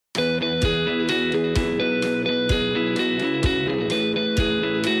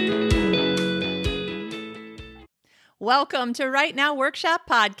Welcome to Write Now Workshop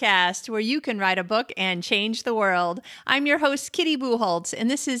Podcast, where you can write a book and change the world. I'm your host, Kitty Buchholz, and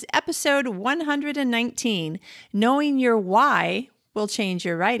this is episode 119, Knowing Your Why Will Change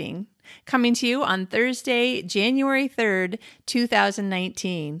Your Writing, coming to you on Thursday, January 3rd,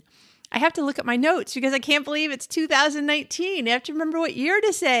 2019. I have to look at my notes because I can't believe it's 2019. I have to remember what year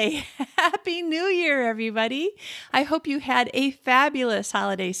to say. Happy New Year, everybody. I hope you had a fabulous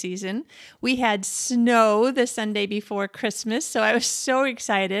holiday season. We had snow the Sunday before Christmas, so I was so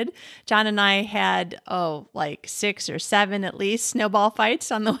excited. John and I had, like 6 or 7 at least snowball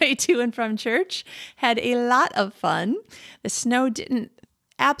fights on the way to and from church. Had a lot of fun. The snow didn't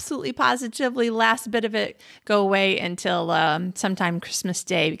absolutely positively last bit of it go away until sometime Christmas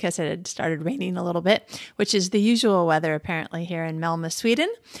Day because it had started raining a little bit, which is the usual weather apparently here in Malmö,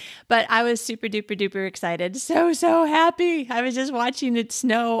 Sweden. But I was super duper duper excited. So happy. I was just watching it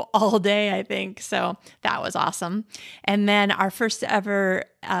snow all day, I think. So that was awesome. And then our first ever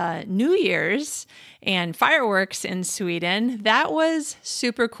New Year's and fireworks in Sweden. That was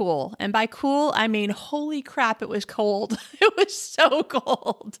super cool. And by cool, I mean, holy crap, it was cold. It was so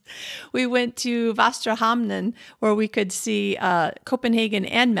cold. We went to Västra Hamnen where we could see Copenhagen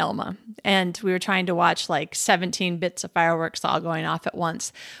and Malmö. And we were trying to watch like 17 bits of fireworks all going off at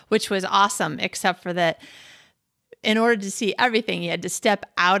once, which was awesome, except for that in order to see everything, you had to step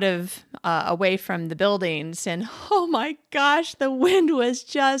out of away from the buildings. And oh my gosh, the wind was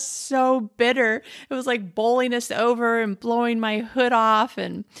just so bitter. It was like bowling us over and blowing my hood off.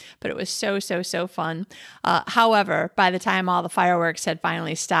 But it was so fun. However, by the time all the fireworks had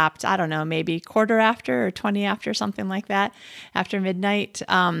finally stopped, I don't know, maybe quarter after or 20 after, something like that, after midnight,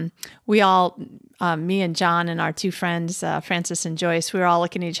 we all, me and John and our 2 friends, Francis and Joyce, we were all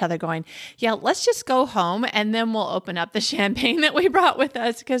looking at each other going, yeah, let's just go home and then we'll open up the champagne that we brought with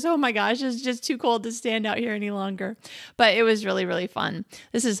us because, oh my gosh, it's just too cold to stand out here any longer. But it was really fun.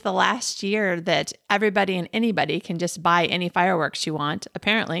 This is the last year that everybody and anybody can just buy any fireworks you want,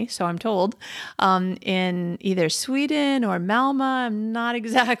 apparently, so I'm told, in either Sweden or Malmö. I'm not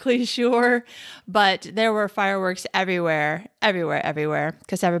exactly sure, but there were fireworks everywhere,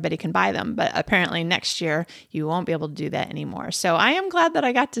 because everybody can buy them. But apparently next year, you won't be able to do that anymore. So I am glad that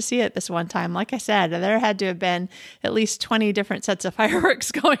I got to see it this one time. Like I said, there had to have been at least 20 different sets of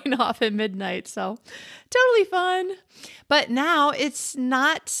fireworks going off at midnight. So totally fun. But now it's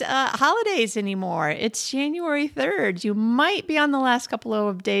not holidays anymore. It's January 3rd. You might be on the last couple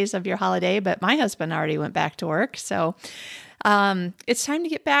of days of your holiday, but my husband already went back to work. So it's time to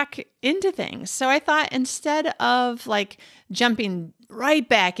get back into things. So I thought instead of like jumping right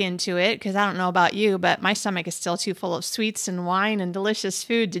back into it, because I don't know about you, but my stomach is still too full of sweets and wine and delicious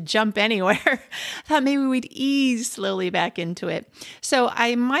food to jump anywhere. I thought maybe we'd ease slowly back into it. So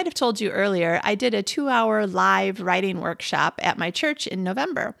I might have told you earlier, I did a 2-hour live writing workshop at my church in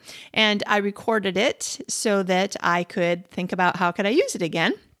November, and I recorded it so that I could think about how could I use it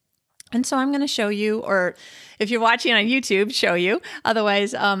again. And so I'm going to show you, or if you're watching on YouTube, show you.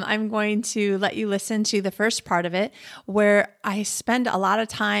 Otherwise, I'm going to let you listen to the first part of it where I spend a lot of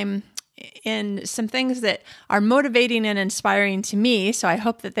time in some things that are motivating and inspiring to me. So I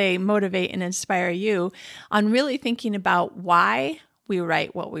hope that they motivate and inspire you on really thinking about why we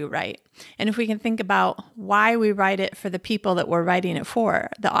write what we write. And if we can think about why we write it for the people that we're writing it for,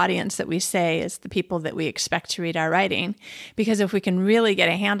 the audience that we say is the people that we expect to read our writing. Because if we can really get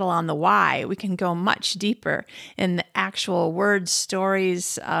a handle on the why, we can go much deeper in the actual words,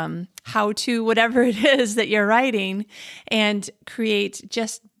 stories, how to, whatever it is that you're writing, and create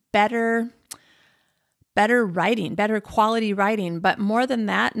just better writing, better quality writing. But more than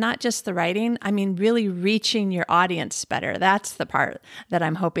that, not just the writing, I mean, really reaching your audience better. That's the part that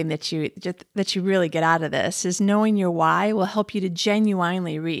I'm hoping that you really get out of this, is knowing your why will help you to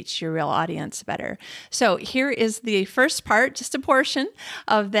genuinely reach your real audience better. So here is the first part, just a portion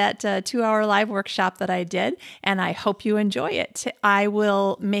of that 2-hour live workshop that I did, and I hope you enjoy it. I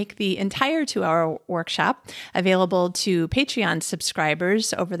will make the entire 2-hour workshop available to Patreon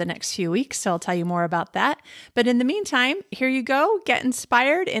subscribers over the next few weeks, so I'll tell you more about that. But in the meantime, here you go. Get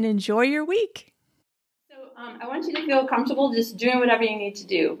inspired and enjoy your week. So I want you to feel comfortable just doing whatever you need to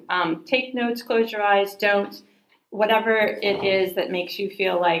do. Take notes, close your eyes, don't. Whatever it is that makes you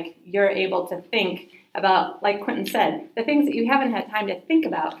feel like you're able to think about, like Quentin said, the things that you haven't had time to think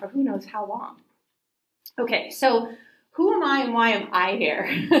about for who knows how long. Okay, so who am I and why am I here?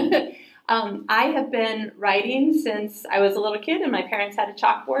 I have been writing since I was a little kid, and my parents had a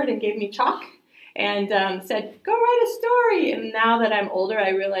chalkboard and gave me chalk and said, go write a story. And now that I'm older,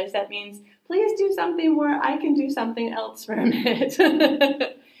 I realize that means please do something where I can do something else for a minute.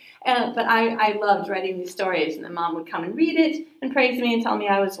 But I loved writing these stories, and then Mom would come and read it and praise me and tell me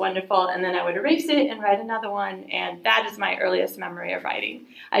I was wonderful, and then I would erase it and write another one, and that is my earliest memory of writing.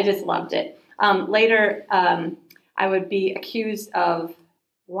 I just loved it. Later, I would be accused of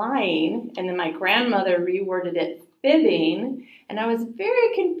lying, and then my grandmother reworded it fibbing, and I was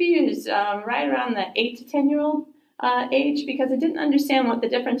very confused right around the 8 to 10-year-old age, because I didn't understand what the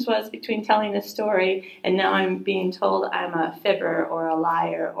difference was between telling a story and now I'm being told I'm a fibber or a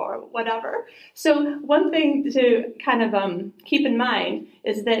liar or whatever. So one thing to kind of keep in mind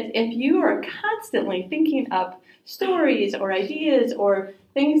is that if you are constantly thinking up stories or ideas or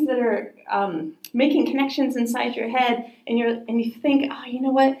things that are making connections inside your head, and you think, oh, you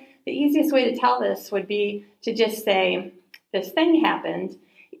know what, the easiest way to tell this would be to just say, this thing happened,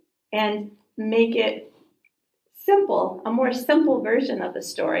 and make it simple, a more simple version of the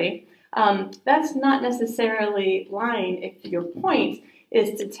story. That's not necessarily lying if your point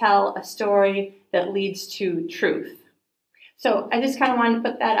is to tell a story that leads to truth. So I just kind of wanted to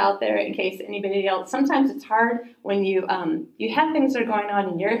put that out there in case anybody else. Sometimes it's hard when you have things that are going on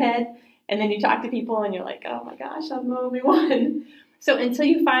in your head, and then you talk to people and you're like, oh my gosh, I'm the only one. So until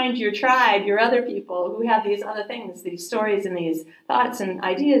you find your tribe, your other people who have these other things, these stories and these thoughts and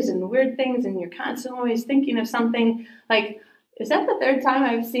ideas and weird things, and you're constantly always thinking of something like, is that the third time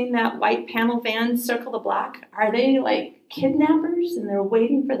I've seen that white panel van circle the block? Are they like kidnappers and they're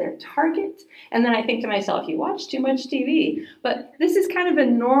waiting for their target? And then I think to myself, you watch too much TV. But this is kind of a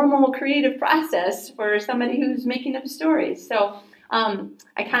normal creative process for somebody who's making up stories. So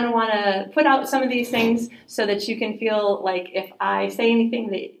I kind of want to put out some of these things so that you can feel like if I say anything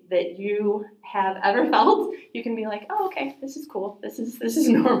that you have ever felt, you can be like, oh, okay, this is cool. This is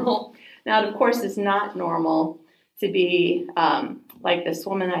normal. Now, of course, it's not normal to be like this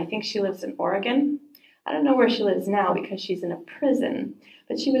woman. I think she lives in Oregon. I don't know where she lives now because she's in a prison.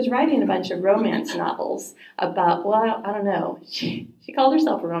 But she was writing a bunch of romance novels about, well, I don't know. She called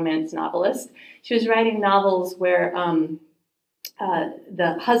herself a romance novelist. She was writing novels where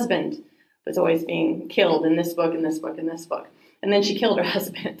the husband was always being killed in this book, in this book, in this book. And then she killed her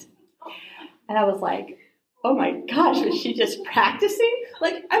husband. And I was like, oh my gosh, was she just practicing?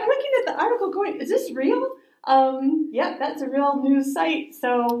 Like, I'm looking at the article going, is this real? Yep, that's a real news site.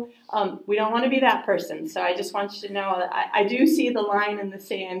 So we don't want to be that person. So I just want you to know that I do see the line in the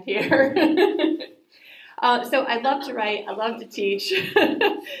sand here. So I love to write. I love to teach.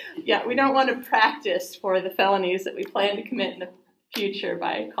 Yeah, we don't want to practice for the felonies that we plan to commit in the future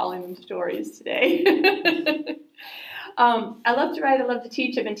by calling them stories today. I love to write. I love to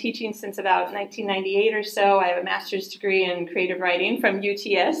teach. I've been teaching since about 1998 or so. I have a master's degree in creative writing from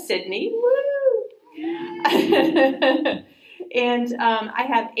UTS, Sydney. Woo! And I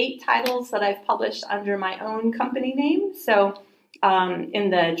have 8 titles that I've published under my own company name. So in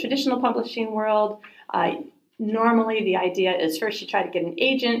the traditional publishing world, normally the idea is first you try to get an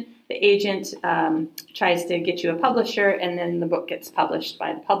agent. The agent tries to get you a publisher, and then the book gets published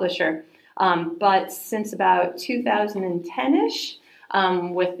by the publisher. But since about 2010-ish,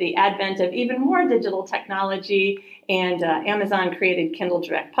 with the advent of even more digital technology, and Amazon created Kindle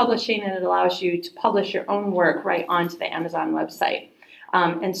Direct Publishing, and it allows you to publish your own work right onto the Amazon website.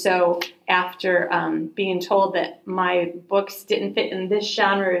 And so after being told that my books didn't fit in this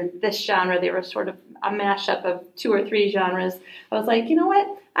genre, they were sort of a mashup of 2 or 3 genres, I was like, you know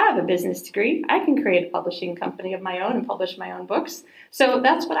what? I have a business degree. I can create a publishing company of my own and publish my own books. So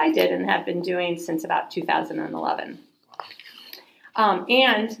that's what I did and have been doing since about 2011.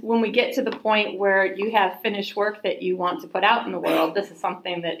 And when we get to the point where you have finished work that you want to put out in the world, this is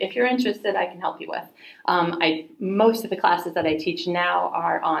something that if you're interested, I can help you with. Most of the classes that I teach now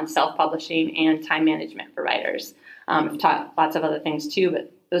are on self-publishing and time management for writers. I've taught lots of other things too,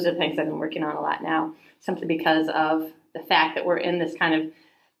 but those are the things I've been working on a lot now, simply because of the fact that we're in this kind of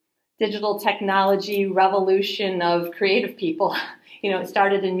digital technology revolution of creative people. You know, it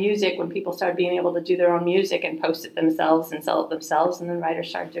started in music when people started being able to do their own music and post it themselves and sell it themselves, and then writers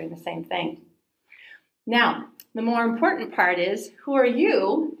started doing the same thing. Now, the more important part is, who are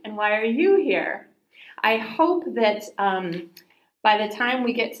you and why are you here? I hope that by the time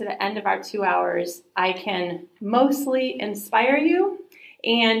we get to the end of our 2 hours, I can mostly inspire you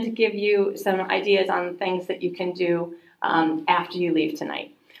and give you some ideas on things that you can do after you leave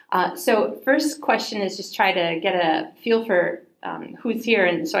tonight. So first question is just try to get a feel for who's here,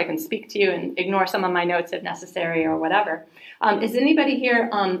 and so I can speak to you and ignore some of my notes if necessary or whatever. Is anybody here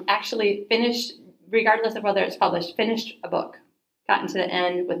actually finished, regardless of whether it's published, finished a book, gotten to the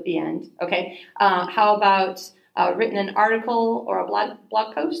end with the end? Okay. How about written an article or a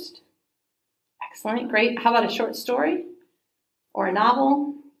blog post? Excellent, great. How about a short story or a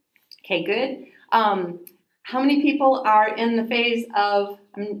novel? Okay, good. How many people are in the phase of,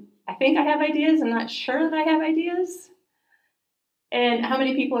 I think I have ideas, I'm not sure that I have ideas? And how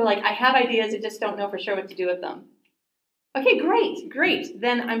many people are like, I have ideas, I just don't know for sure what to do with them? Okay, great.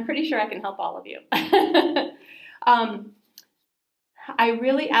 Then I'm pretty sure I can help all of you. I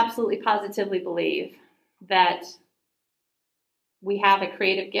really absolutely positively believe that we have a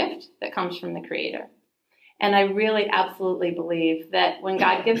creative gift that comes from the Creator. And I really absolutely believe that when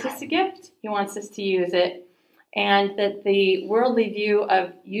God gives us a gift, He wants us to use it. And that the worldly view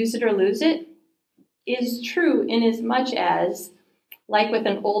of use it or lose it is true in as much as, like with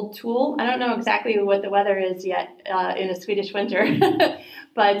an old tool, I don't know exactly what the weather is yet in a Swedish winter,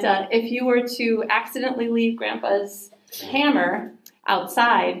 but if you were to accidentally leave Grandpa's hammer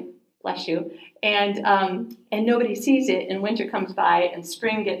outside, bless you, and nobody sees it, and winter comes by and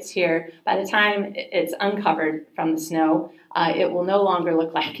spring gets here, by the time it's uncovered from the snow, it will no longer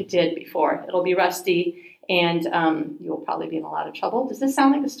look like it did before. It'll be rusty, and you'll probably be in a lot of trouble. Does this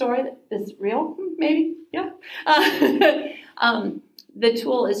sound like a story that is real? Maybe? Yeah. The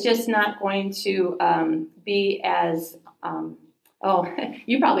tool is just not going to be as,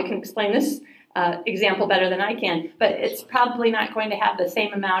 you probably can explain this example better than I can, but it's probably not going to have the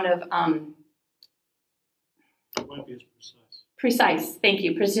same amount of it might be as precise. Thank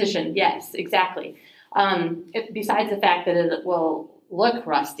you. Precision. Yes, exactly. Besides the fact that it will look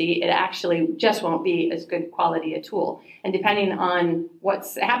rusty, it actually just won't be as good quality a tool. And depending on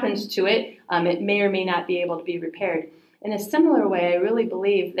what's happened to it, it may or may not be able to be repaired. In a similar way, I really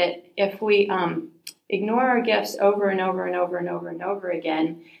believe that if we ignore our gifts over and over and over and over and over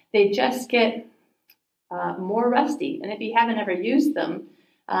again, they just get more rusty. And if you haven't ever used them,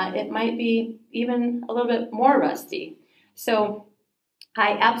 it might be even a little bit more rusty. So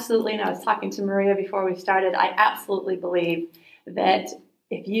I absolutely, and I was talking to Maria before we started, I absolutely believe that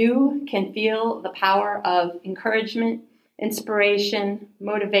if you can feel the power of encouragement, inspiration,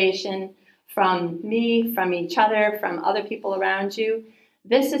 motivation from me, from each other, from other people around you,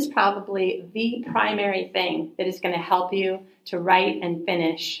 this is probably the primary thing that is going to help you to write and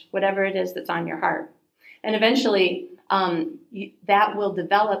finish whatever it is that's on your heart. And eventually, that will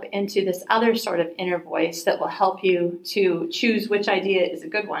develop into this other sort of inner voice that will help you to choose which idea is a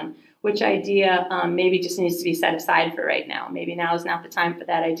good one, which idea maybe just needs to be set aside for right now. Maybe now is not the time for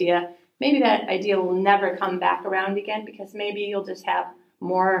that idea. Maybe that idea will never come back around again because maybe you'll just have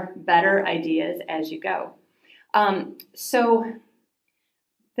more better ideas as you go. So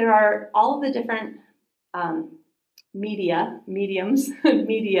there are all the different mediums,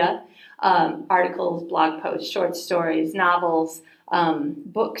 articles, blog posts, short stories, novels,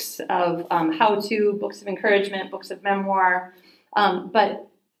 books of how-to, books of encouragement, books of memoir. But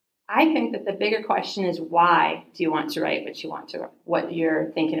I think that the bigger question is, why do you want to write what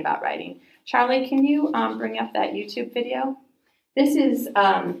you're thinking about writing? Charlie, can you bring up that YouTube video? This is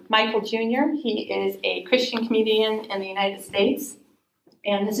Michael Jr. He is a Christian comedian in the United States.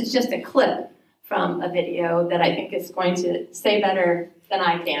 And this is just a clip from a video that I think is going to say better than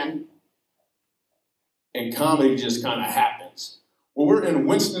I can. And comedy just kind of happens. Well, we're in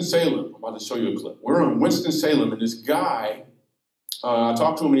Winston-Salem. I'm about to show you a clip. We're in Winston-Salem, and this guy, I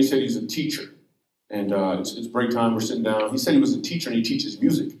talked to him, and he said he's a teacher. And it's break time, we're sitting down. He said he was a teacher, and he teaches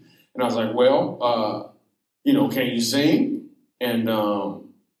music. And I was like, well, can you sing? And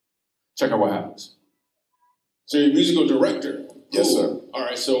check out what happens. So you're a musical director. Yes, sir. All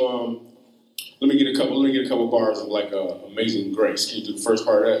right, so let me get a couple bars of like Amazing Grace. Can you do the first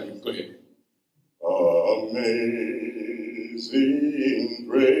part of that? Go ahead. Amazing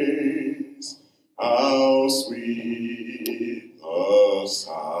grace, how sweet the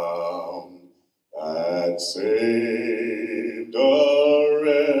sound that saved a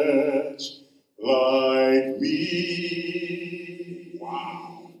wretch like me.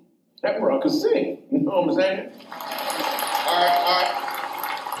 Wow. That bro could sing. You know what I'm saying? All right.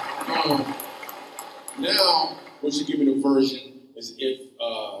 Now, what you give me the version is if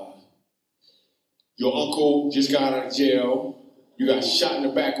your uncle just got out of jail, you got shot in the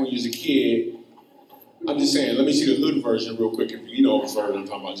back when you was a kid. I'm just saying, let me see the hood version real quick. If you know what version I'm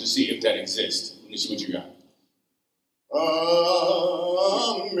talking about, just see if that exists. Let me see what you got.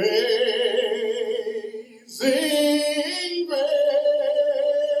 Amazing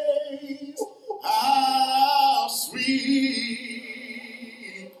grace, how sweet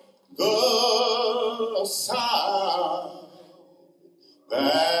the sound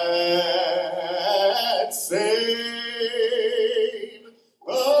that saved a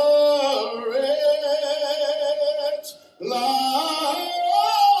wretch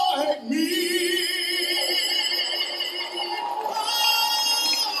like me.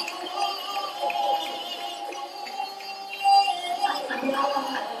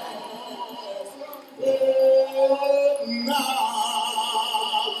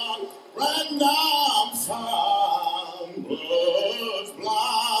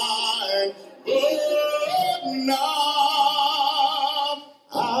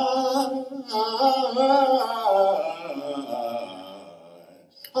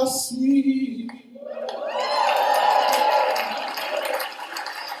 asleep.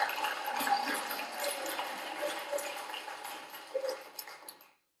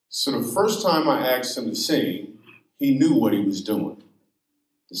 So the first time I asked him to sing, he knew what he was doing.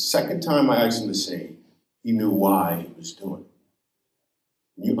 The second time I asked him to sing, he knew why he was doing it.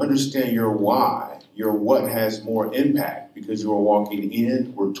 When you understand your why, your what has more impact because you are walking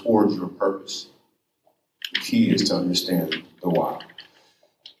in or towards your purpose. The key is to understand the why.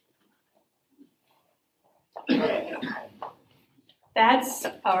 That's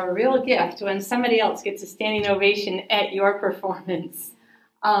a real gift when somebody else gets a standing ovation at your performance.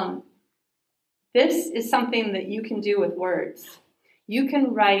 This is something that you can do with words. You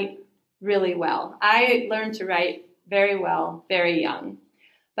can write really well. I learned to write very well, very young,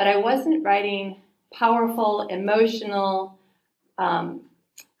 but I wasn't writing powerful, emotional,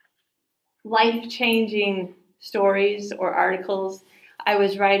 life-changing stories or articles. I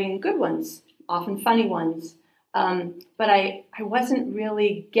was writing good ones, often funny ones, but I wasn't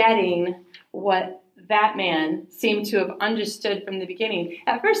really getting what that man seemed to have understood from the beginning.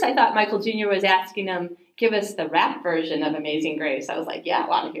 At first, I thought Michael Jr. was asking him, give us the rap version of Amazing Grace. I was like, yeah, I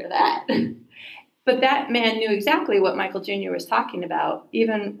want to hear that. But that man knew exactly what Michael Jr. was talking about,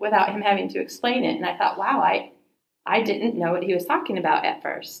 even without him having to explain it. And I thought, wow, I didn't know what he was talking about at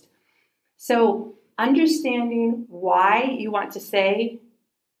first. So understanding why you want to say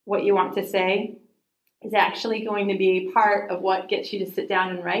what you want to say is actually going to be part of what gets you to sit down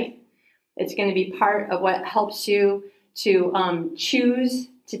and write. It's going to be part of what helps you to choose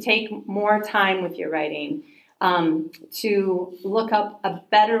to take more time with your writing, to look up a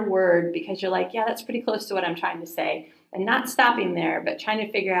better word because you're like, yeah, that's pretty close to what I'm trying to say. And not stopping there, but trying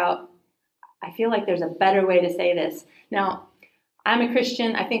to figure out, I feel like there's a better way to say this. Now, I'm a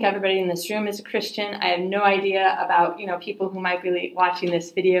Christian. I think everybody in this room is a Christian. I have no idea about, people who might be watching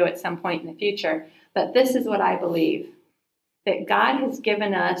this video at some point in the future. But this is what I believe, that God has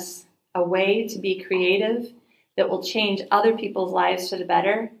given us a way to be creative that will change other people's lives for the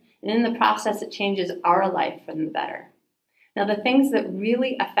better. And in the process, it changes our life for the better. Now, the things that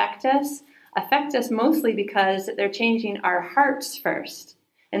really affect us mostly because they're changing our hearts first.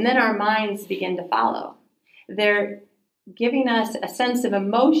 And then our minds begin to follow. They're giving us a sense of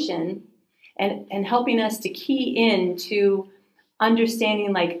emotion and helping us to key into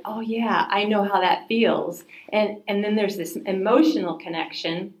understanding like, oh yeah, I know how that feels. And then there's this emotional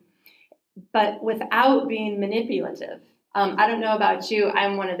connection, but without being manipulative. I don't know about you.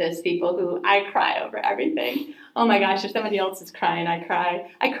 I'm one of those people who I cry over everything. Oh my gosh, if somebody else is crying, I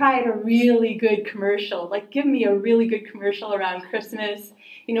cry. I cry at a really good commercial. Like, give me a really good commercial around Christmas,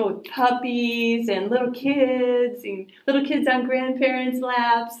 with puppies and little kids on grandparents'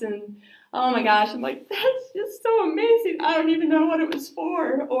 laps. And oh my gosh, I'm like, that's just so amazing. I don't even know what it was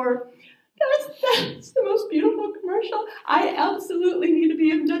for. Or that's the most beautiful commercial. I absolutely need a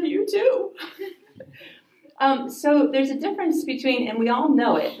BMW too. So there's a difference between, and we all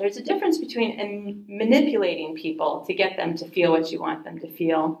know it, there's a difference between manipulating people to get them to feel what you want them to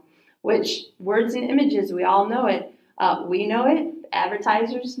feel, which words and images, we all know it. We know it.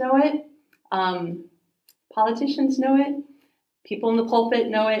 Advertisers know it. Politicians know it. People in the pulpit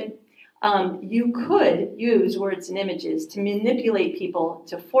know it. You could use words and images to manipulate people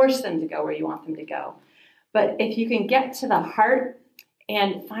to force them to go where you want them to go. But if you can get to the heart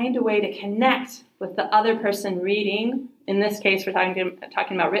and find a way to connect with the other person reading, in this case we're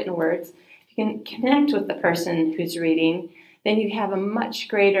talking about written words, if you can connect with the person who's reading, then you have a much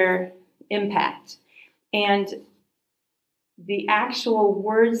greater impact. And the actual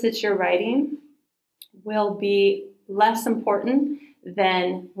words that you're writing will be less important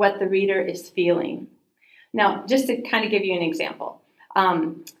than what the reader is feeling. Now, just to kind of give you an example,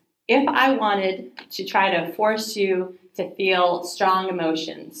 if I wanted to try to force you to feel strong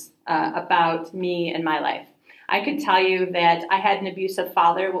emotions about me and my life, I could tell you that I had an abusive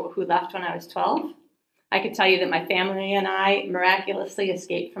father who left when I was 12. I could tell you that my family and I miraculously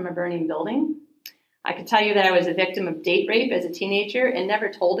escaped from a burning building. I could tell you that I was a victim of date rape as a teenager and never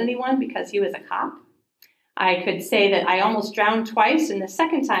told anyone because he was a cop. I could say that I almost drowned twice, and the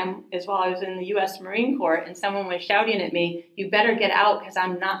second time is while I was in the U.S. Marine Corps and someone was shouting at me, "You better get out because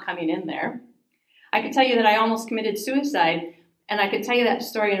I'm not coming in there." I could tell you that I almost committed suicide, and I could tell you that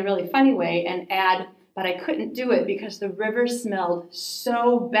story in a really funny way and add, but I couldn't do it because the river smelled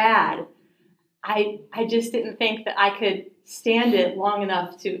so bad. I just didn't think that I could stand it long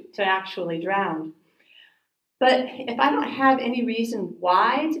enough to actually drown. But if I don't have any reason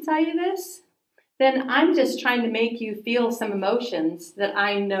why to tell you this, then I'm just trying to make you feel some emotions that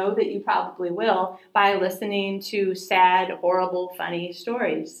I know that you probably will by listening to sad, horrible, funny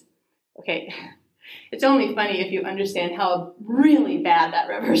stories. Okay, it's only funny if you understand how really bad that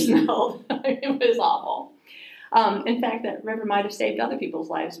river smelled. It was awful. In fact, that river might have saved other people's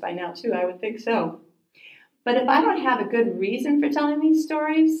lives by now, too. I would think so. But if I don't have a good reason for telling these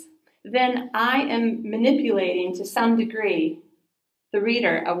stories, then I am manipulating to some degree the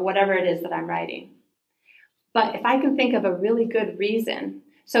reader of whatever it is that I'm writing. But if I can think of a really good reason,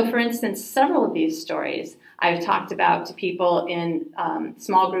 so for instance, several of these stories I've talked about to people in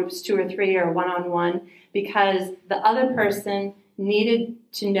small groups, 2 or 3 or one-on-one, because the other person needed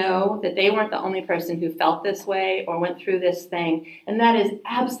to know that they weren't the only person who felt this way or went through this thing. And that is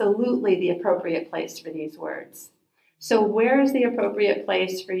absolutely the appropriate place for these words. So where is the appropriate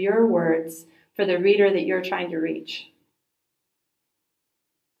place for your words for the reader that you're trying to reach?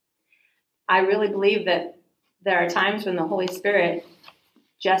 I really believe that there are times when the Holy Spirit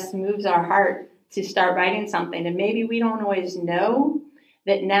just moves our heart to start writing something. And maybe we don't always know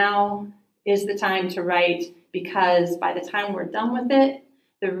that now is the time to write, because by the time we're done with it,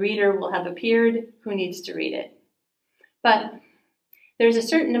 the reader will have appeared who needs to read it. But there's a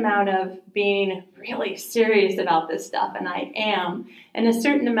certain amount of being really serious about this stuff, and I am, and a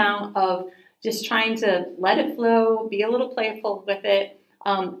certain amount of just trying to let it flow, be a little playful with it.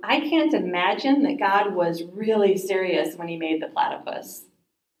 I can't imagine that God was really serious when he made the platypus.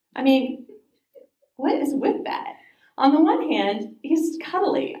 I mean, what is with that? On the one hand, he's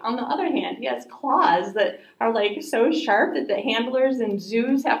cuddly. On the other hand, he has claws that are like so sharp that the handlers in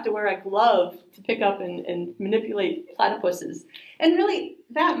zoos have to wear a glove to pick up and manipulate platypuses. And really,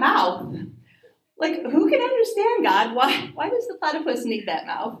 that mouth, like, who can understand God? Why does the platypus need that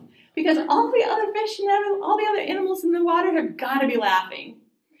mouth? Because all the other fish and all the other animals in the water have got to be laughing.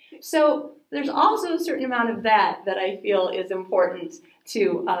 So there's also a certain amount of that I feel is important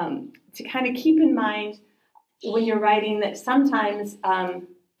to kind of keep in mind when you're writing, that sometimes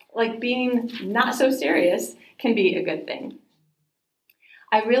like being not so serious can be a good thing.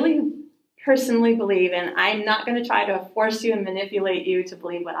 I really personally believe, and I'm not going to try to force you and manipulate you to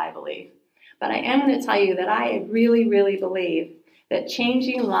believe what I believe, but I am going to tell you that I really, really believe that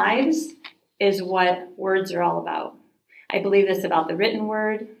changing lives is what words are all about. I believe this about the written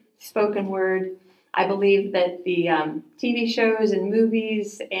word, spoken word. I believe that the TV shows and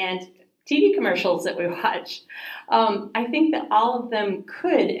movies and TV commercials that we watch, I think that all of them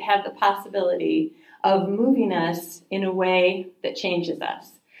could have the possibility of moving us in a way that changes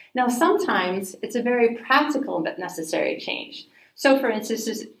us. Now, sometimes it's a very practical but necessary change. So, for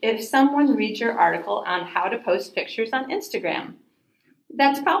instance, if someone reads your article on how to post pictures on Instagram,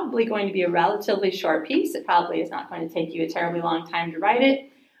 that's probably going to be a relatively short piece. It probably is not going to take you a terribly long time to write it.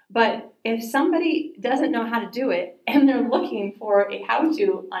 But if somebody doesn't know how to do it and they're looking for a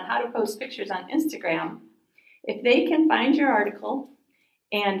how-to on how to post pictures on Instagram, if they can find your article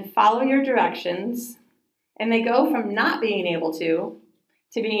and follow your directions, and they go from not being able to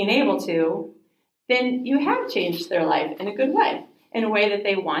being able to, then you have changed their life in a good way, in a way that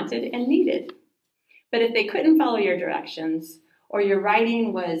they wanted and needed. But if they couldn't follow your directions, or your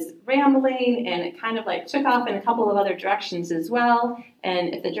writing was rambling and it kind of like took off in a couple of other directions as well,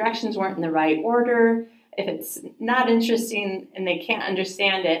 and if the directions weren't in the right order, if it's not interesting and they can't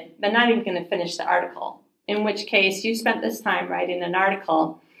understand it, they're not even going to finish the article, in which case you spent this time writing an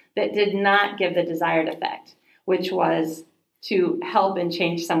article that did not give the desired effect, which was to help and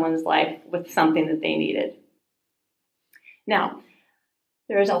change someone's life with something that they needed. Now,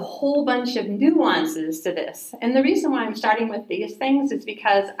 there's a whole bunch of nuances to this. And the reason why I'm starting with these things is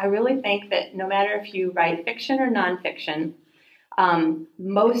because I really think that no matter if you write fiction or nonfiction,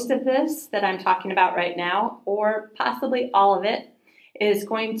 most of this that I'm talking about right now, or possibly all of it, is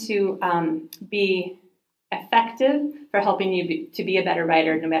going to be effective for helping you to be a better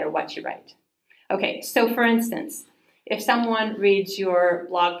writer no matter what you write. Okay, so for instance, if someone reads your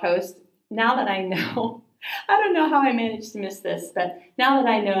blog post, now that I know, I don't know how I managed to miss this, but now that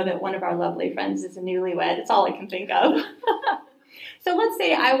I know that one of our lovely friends is a newlywed, it's all I can think of. So let's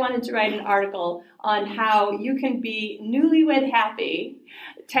say I wanted to write an article on how you can be newlywed happy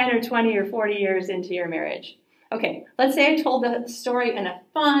 10 or 20 or 40 years into your marriage. Okay, let's say I told the story in a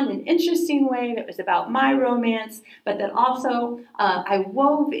fun and interesting way that was about my romance, but that also I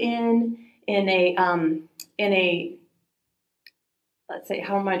wove in a let's say,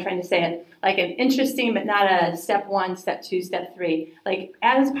 how am I trying to say it? Like an interesting, but not a step 1, step 2, step 3. Like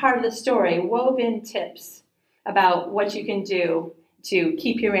as part of the story, wove in tips about what you can do to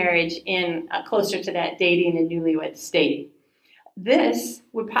keep your marriage in closer to that dating and newlywed state. This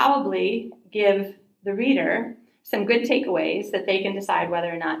would probably give the reader some good takeaways that they can decide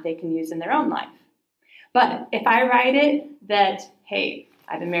whether or not they can use in their own life. But if I write it that, hey,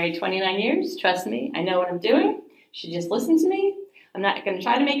 I've been married 29 years, trust me, I know what I'm doing, you should just listen to me. I'm not going to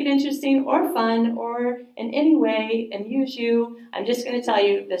try to make it interesting or fun or in any way and use you. I'm just going to tell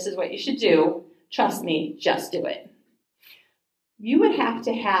you this is what you should do. Trust me, just do it. You would have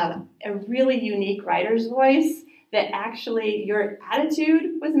to have a really unique writer's voice that actually your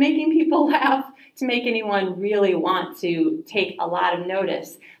attitude was making people laugh to make anyone really want to take a lot of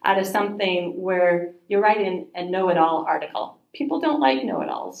notice out of something where you're writing a know-it-all article. People don't like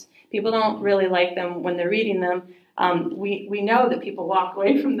know-it-alls. People don't really like them when they're reading them. We know that people walk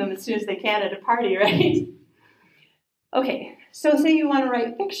away from them as soon as they can at a party, right? Okay, so say you want to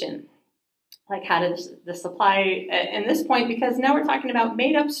write fiction. Like how does this apply in this point? Because now we're talking about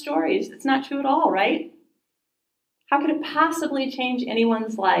made-up stories. It's not true at all, right? How could it possibly change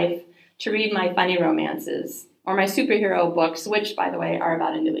anyone's life to read my funny romances or my superhero books, which, by the way, are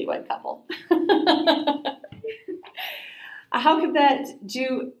about a newlywed couple? How could that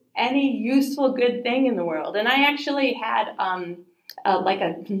do any useful good thing in the world? And I actually had like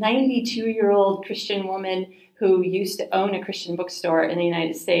a 92-year-old Christian woman who used to own a Christian bookstore in the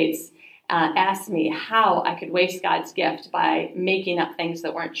United States asked me how I could waste God's gift by making up things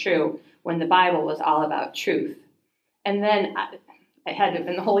that weren't true when the Bible was all about truth. And then I had to have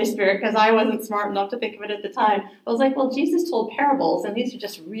been the Holy Spirit because I wasn't smart enough to think of it at the time. I was like, well, Jesus told parables, and these are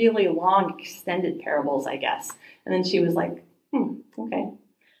just really long, extended parables, I guess. And then she was like, okay,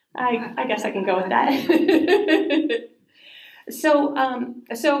 I guess I can go with that. So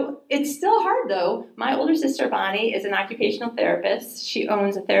it's still hard, though. My older sister, Bonnie, is an occupational therapist. She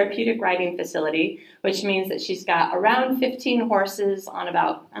owns a therapeutic riding facility, which means that she's got around 15 horses on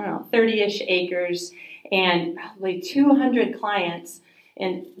about, 30-ish acres and probably 200 clients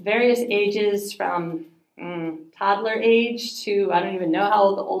in various ages from toddler age to, I don't even know how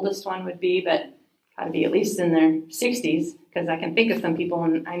old the oldest one would be, but got to be at least in their 60s because I can think of some people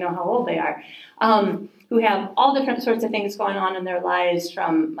and I know how old they are. Who have all different sorts of things going on in their lives,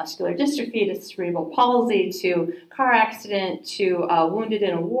 from muscular dystrophy to cerebral palsy to car accident to wounded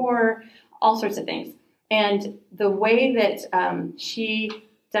in a war, all sorts of things. And the way that she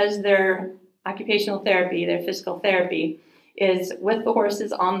does their occupational therapy, their physical therapy, is with the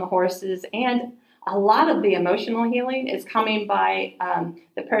horses, on the horses, and a lot of the emotional healing is coming by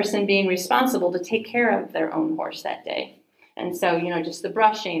the person being responsible to take care of their own horse that day. And so, just the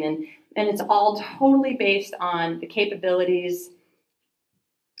brushing and it's all totally based on the capabilities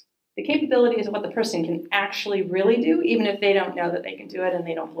of what the person can actually really do, even if they don't know that they can do it and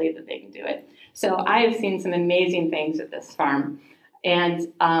they don't believe that they can do it. So I have seen some amazing things at this farm. And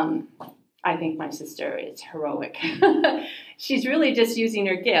I think my sister is heroic. She's really just using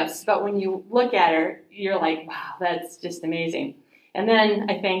her gifts. But when you look at her, you're like, wow, that's just amazing. And then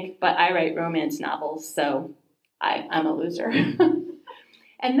I think, but I write romance novels, so I'm a loser.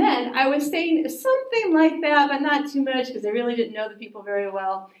 And then I was saying something like that, but not too much, because I really didn't know the people very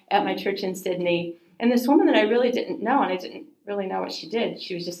well at my church in Sydney. And this woman that I really didn't know, and I didn't really know what she did,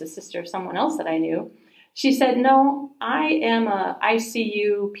 she was just a sister of someone else that I knew. She said, no, I am a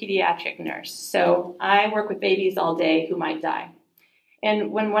ICU pediatric nurse, so I work with babies all day who might die.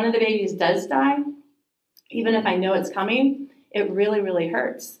 And when one of the babies does die, even if I know it's coming, it really, really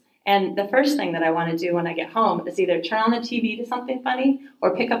hurts. And the first thing that I want to do when I get home is either turn on the TV to something funny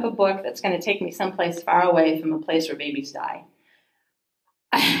or pick up a book that's going to take me someplace far away from a place where babies die.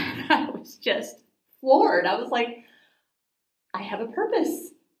 I was just floored. I was like, I have a purpose.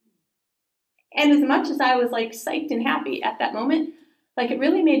 And as much as I was like psyched and happy at that moment, like it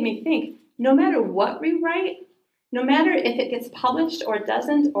really made me think, no matter what we write, no matter if it gets published or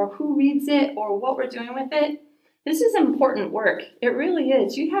doesn't, or who reads it or what we're doing with it, this is important work. It really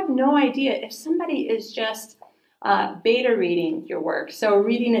is. You have no idea if somebody is just beta reading your work, so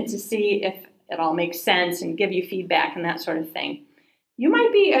reading it to see if it all makes sense and give you feedback and that sort of thing. You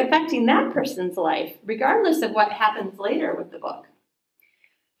might be affecting that person's life, regardless of what happens later with the book.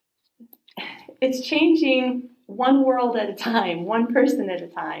 It's changing one world at a time, one person at a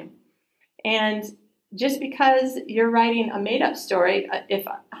time. And just because you're writing a made-up story,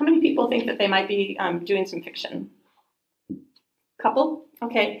 how many people think that they might be doing some fiction? Couple?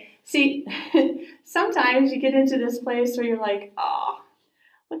 Okay. See, sometimes you get into this place where you're like, oh,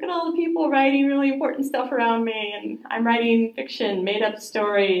 look at all the people writing really important stuff around me, and I'm writing fiction, made-up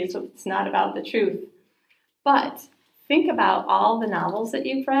stories, so it's not about the truth. But think about all the novels that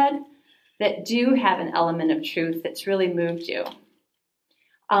you've read that do have an element of truth that's really moved you.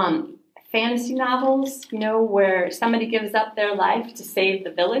 Fantasy novels, where somebody gives up their life to save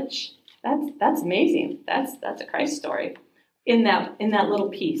the village. That's amazing. That's a Christ story in that little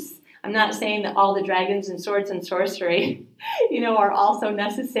piece. I'm not saying that all the dragons and swords and sorcery, are also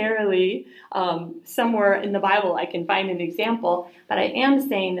necessarily somewhere in the Bible I can find an example, but I am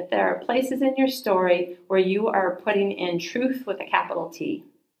saying that there are places in your story where you are putting in truth with a capital T.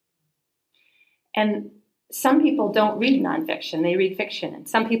 And some people don't read nonfiction, they read fiction. And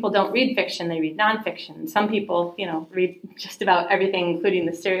some people don't read fiction, they read nonfiction. And some people, read just about everything, including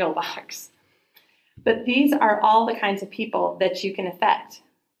the cereal box. But these are all the kinds of people that you can affect.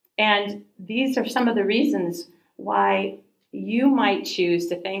 And these are some of the reasons why you might choose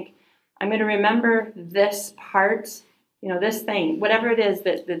to think, I'm going to remember this part, this thing, whatever it is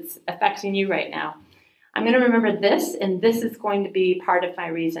that's affecting you right now. I'm going to remember this, and this is going to be part of my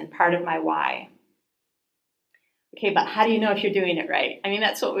reason, part of my why. Okay, but how do you know if you're doing it right? I mean,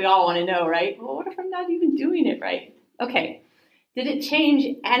 that's what we all want to know, right? Well, what if I'm not even doing it right? Okay, did it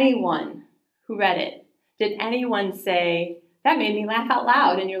change anyone who read it? Did anyone say, that made me laugh out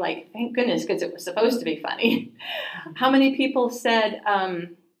loud? And you're like, thank goodness, because it was supposed to be funny. How many people said,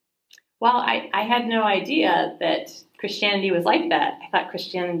 well, I had no idea that Christianity was like that. I thought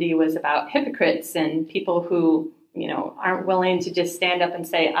Christianity was about hypocrites and people who, aren't willing to just stand up and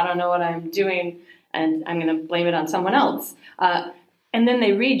say, I don't know what I'm doing, and I'm going to blame it on someone else. And then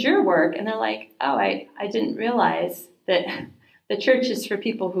they read your work, and they're like, oh, I didn't realize that the church is for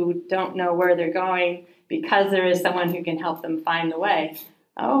people who don't know where they're going, because there is someone who can help them find the way.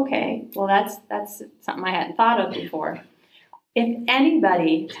 Oh, okay, well, that's something I hadn't thought of before. If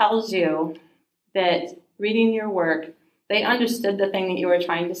anybody tells you that reading your work, they understood the thing that you were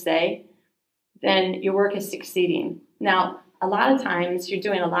trying to say, then your work is succeeding. Now, a lot of times you're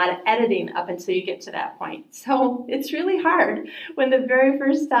doing a lot of editing up until you get to that point. So it's really hard when the very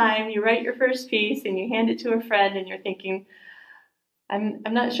first time you write your first piece and you hand it to a friend and you're thinking, I'm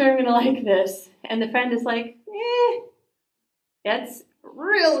not sure I'm going to like this. And the friend is like, that's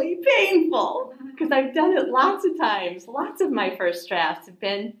really painful, because I've done it lots of times. Lots of my first drafts have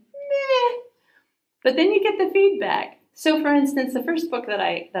been meh. But then you get the feedback. So for instance, the first book that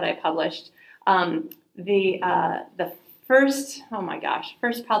I published, the first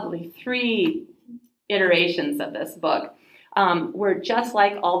probably 3 iterations of this book were just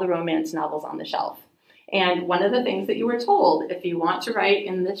like all the romance novels on the shelf. And one of the things that you were told, if you want to write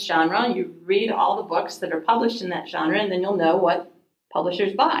in this genre, you read all the books that are published in that genre, and then you'll know what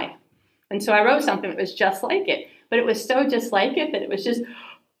publishers buy. And so I wrote something that was just like it, but it was so just like it that it was just,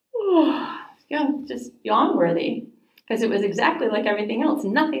 just yawn-worthy, because it was exactly like everything else.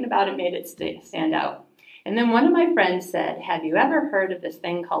 Nothing about it made it stand out. And then one of my friends said, have you ever heard of this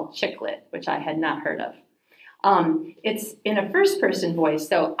thing called chick lit, which I had not heard of? It's in a first-person voice,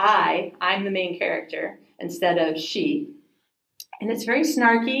 so I'm the main character instead of she. And it's very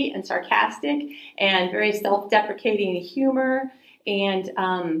snarky and sarcastic and very self-deprecating humor. And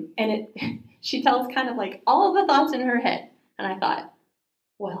she tells kind of like all of the thoughts in her head. And I thought,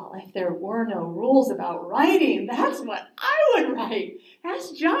 well, if there were no rules about writing, that's what I would write.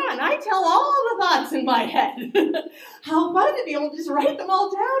 Ask John. I tell all the thoughts in my head. How fun to be able to just write them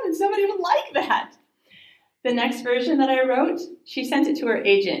all down, and somebody would like that. The next version that I wrote, she sent it to her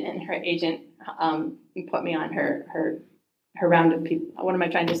agent, and her agent put me on her round of people. What am I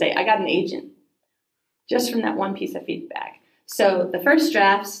trying to say? I got an agent just from that one piece of feedback. So the first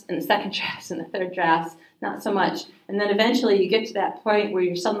drafts and the second drafts and the third drafts, not so much. And then eventually you get to that point where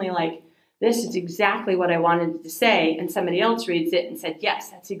you're suddenly like, this is exactly what I wanted to say. And somebody else reads it and said, yes,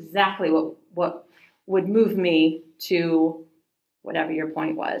 that's exactly what would move me to whatever your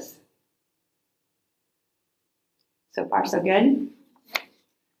point was. So far, so good?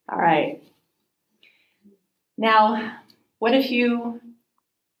 All right. Now, what if you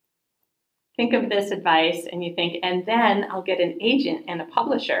think of this advice and you think, and then I'll get an agent and a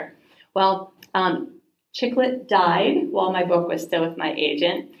publisher? Well, Chick lit died while my book was still with my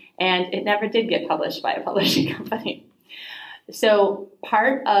agent, and it never did get published by a publishing company. So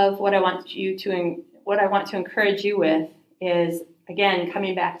part of what I want to encourage you with is, again,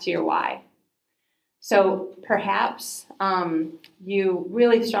 coming back to your why. So perhaps you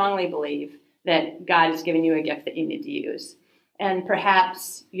really strongly believe that God has given you a gift that you need to use. And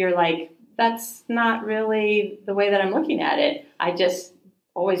perhaps you're like, that's not really the way that I'm looking at it. I just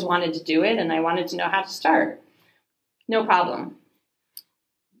always wanted to do it, and I wanted to know how to start. No problem.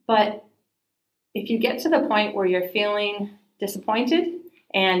 But if you get to the point where you're feeling disappointed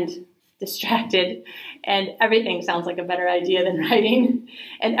and distracted, and everything sounds like a better idea than writing,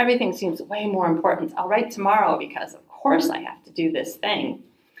 and everything seems way more important. I'll write tomorrow because, of course, I have to do this thing.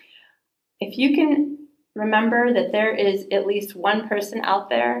 If you can remember that there is at least one person out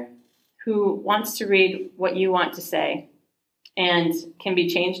there who wants to read what you want to say and can be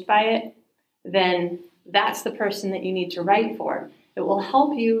changed by it, then that's the person that you need to write for. It will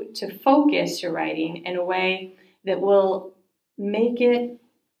help you to focus your writing in a way that will make it,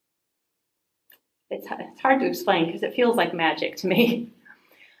 it's hard to explain because it feels like magic to me.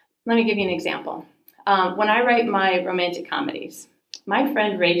 Let me give you an example. When I write my romantic comedies, my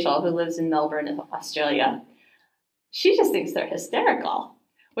friend Rachel, who lives in Melbourne, Australia, she just thinks they're hysterical,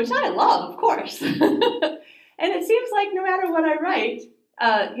 which I love, of course. And it seems like no matter what I write,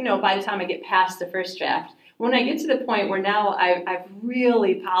 by the time I get past the first draft, when I get to the point where now I've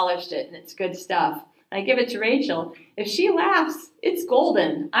really polished it and it's good stuff, I give it to Rachel. If she laughs, it's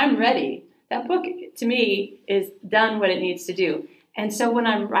golden. I'm ready. That book, to me, is done what it needs to do. And so when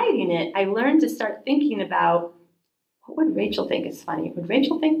I'm writing it, I learned to start thinking about, what would Rachel think is funny? Would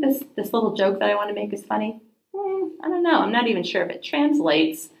Rachel think this little joke that I want to make is funny? I don't know. I'm not even sure if it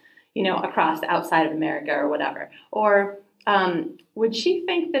translates, across outside of America or whatever. Or would she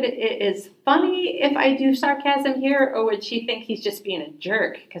think that it is funny if I do sarcasm here? Or would she think he's just being a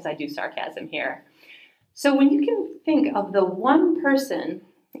jerk because I do sarcasm here? So when you can think of the one person,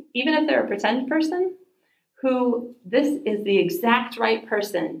 even if they're a pretend person, who this is the exact right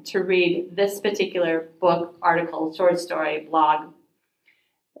person to read this particular book, article, short story, blog,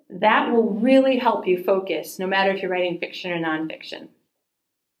 that will really help you focus, no matter if you're writing fiction or nonfiction.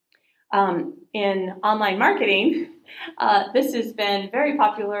 In online marketing, this has been very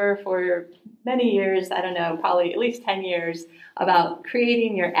popular for many years, I don't know, probably at least 10 years, about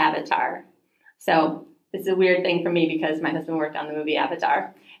creating your avatar. So this is a weird thing for me because my husband worked on the movie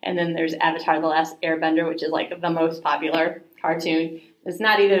Avatar. And then there's Avatar: The Last Airbender, which is like the most popular cartoon. It's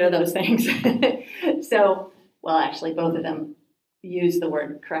not either of those things. So, well, actually, both of them use the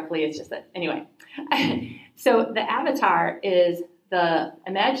word correctly. It's just that, anyway. So the avatar is the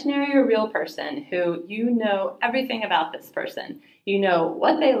imaginary or real person who you know everything about this person. You know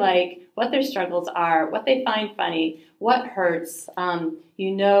what they like, what their struggles are, what they find funny, what hurts.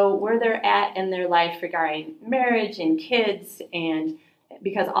 You know where they're at in their life regarding marriage and kids, and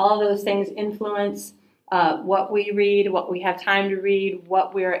because all of those things influence what we read, what we have time to read,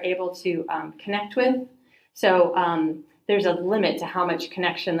 what we are able to connect with. So there's a limit to how much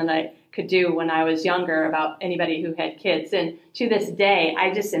connection that I could do when I was younger about anybody who had kids. And to this day,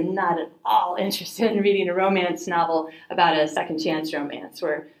 I just am not at all interested in reading a romance novel about a second chance romance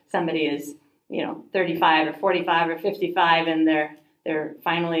where somebody is, 35 or 45 or 55 and they're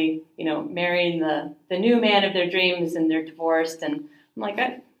finally, marrying the new man of their dreams and they're divorced. And I'm like,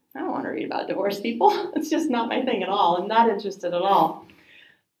 I don't want to read about divorced people. It's just not my thing at all. I'm not interested at all.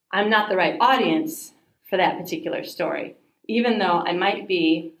 I'm not the right audience for that particular story, even though I might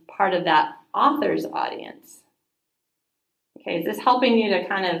be part of that author's audience. Okay, is this helping you to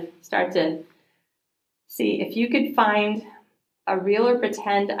kind of start to see if you could find a real or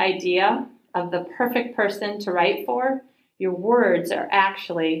pretend idea of the perfect person to write for? Your words are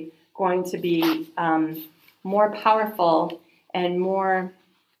actually going to be more powerful and more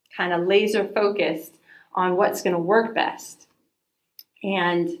kind of laser focused on what's going to work best.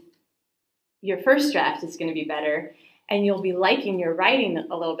 And your first draft is going to be better, and you'll be liking your writing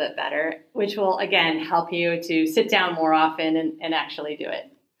a little bit better, which will, again, help you to sit down more often and actually do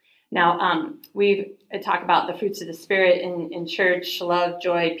it. Now, we've talked about the fruits of the Spirit in church: love,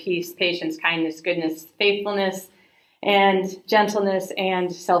 joy, peace, patience, kindness, goodness, faithfulness, and gentleness,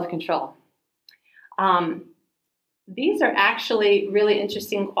 and self-control. These are actually really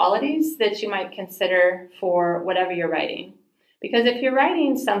interesting qualities that you might consider for whatever you're writing. Because if you're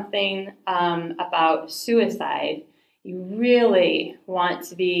writing something about suicide, you really want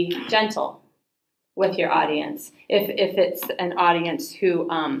to be gentle with your audience. If it's an audience who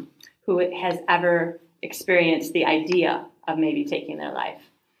has ever experienced the idea of maybe taking their life,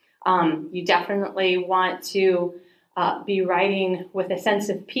 you definitely want to be writing with a sense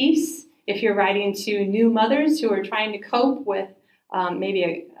of peace. If you're writing to new mothers who are trying to cope with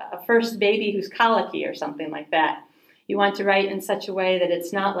maybe a first baby who's colicky or something like that, you want to write in such a way that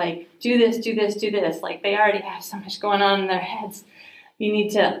it's not like, do this, do this, do this. Like they already have so much going on in their heads. You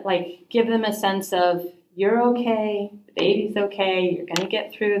need to give them a sense of, you're okay, the baby's okay, you're going to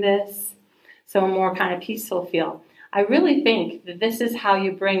get through this. So a more kind of peaceful feel. I really think that this is how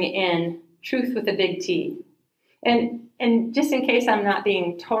you bring in truth with a big T. And just in case I'm not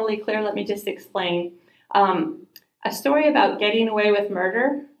being totally clear, let me just explain. A story about getting away with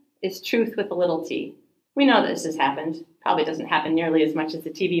murder is truth with a little t. We know this has happened. Probably doesn't happen nearly as much as the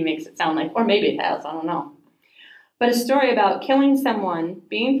TV makes it sound like, or maybe it has, I don't know. But a story about killing someone,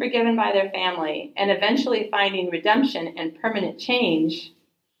 being forgiven by their family, and eventually finding redemption and permanent change,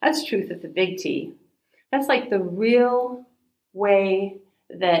 That's truth with the big T. That's like the real way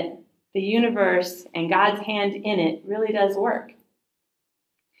that the universe and God's hand in it really does work.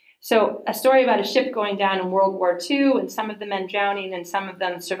 So a story about a ship going down in World War II and some of the men drowning and some of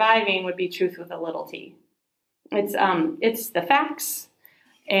them surviving would be truth with a little t. It's the facts,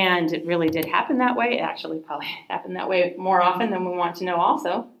 and it really did happen that way. It actually probably happened that way more often than we want to know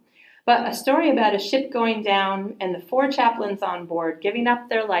also. But a story about a ship going down and the 4 chaplains on board giving up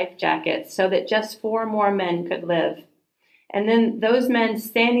their life jackets so that just 4 more men could live. And then those men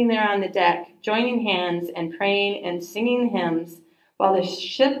standing there on the deck, joining hands and praying and singing hymns while the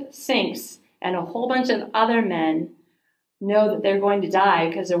ship sinks and a whole bunch of other men know that they're going to die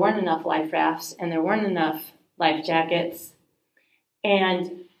because there weren't enough life rafts and there weren't enough life jackets.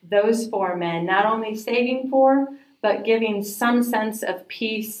 And those 4 men not only saving 4, but giving some sense of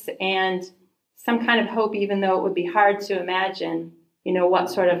peace and some kind of hope, even though it would be hard to imagine, what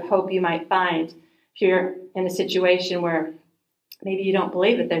sort of hope you might find if you're in a situation where maybe you don't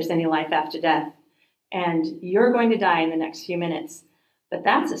believe that there's any life after death and you're going to die in the next few minutes. But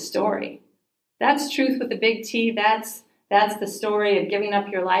that's a story. That's truth with a big T. That's the story of giving up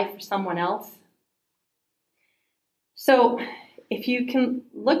your life for someone else. So if you can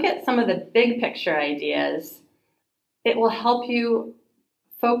look at some of the big picture ideas, it will help you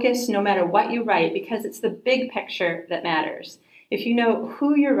focus no matter what you write, because it's the big picture that matters. If you know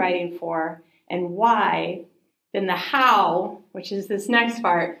who you're writing for and why, then the how, which is this next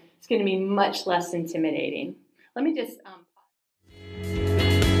part, is going to be much less intimidating. Let me just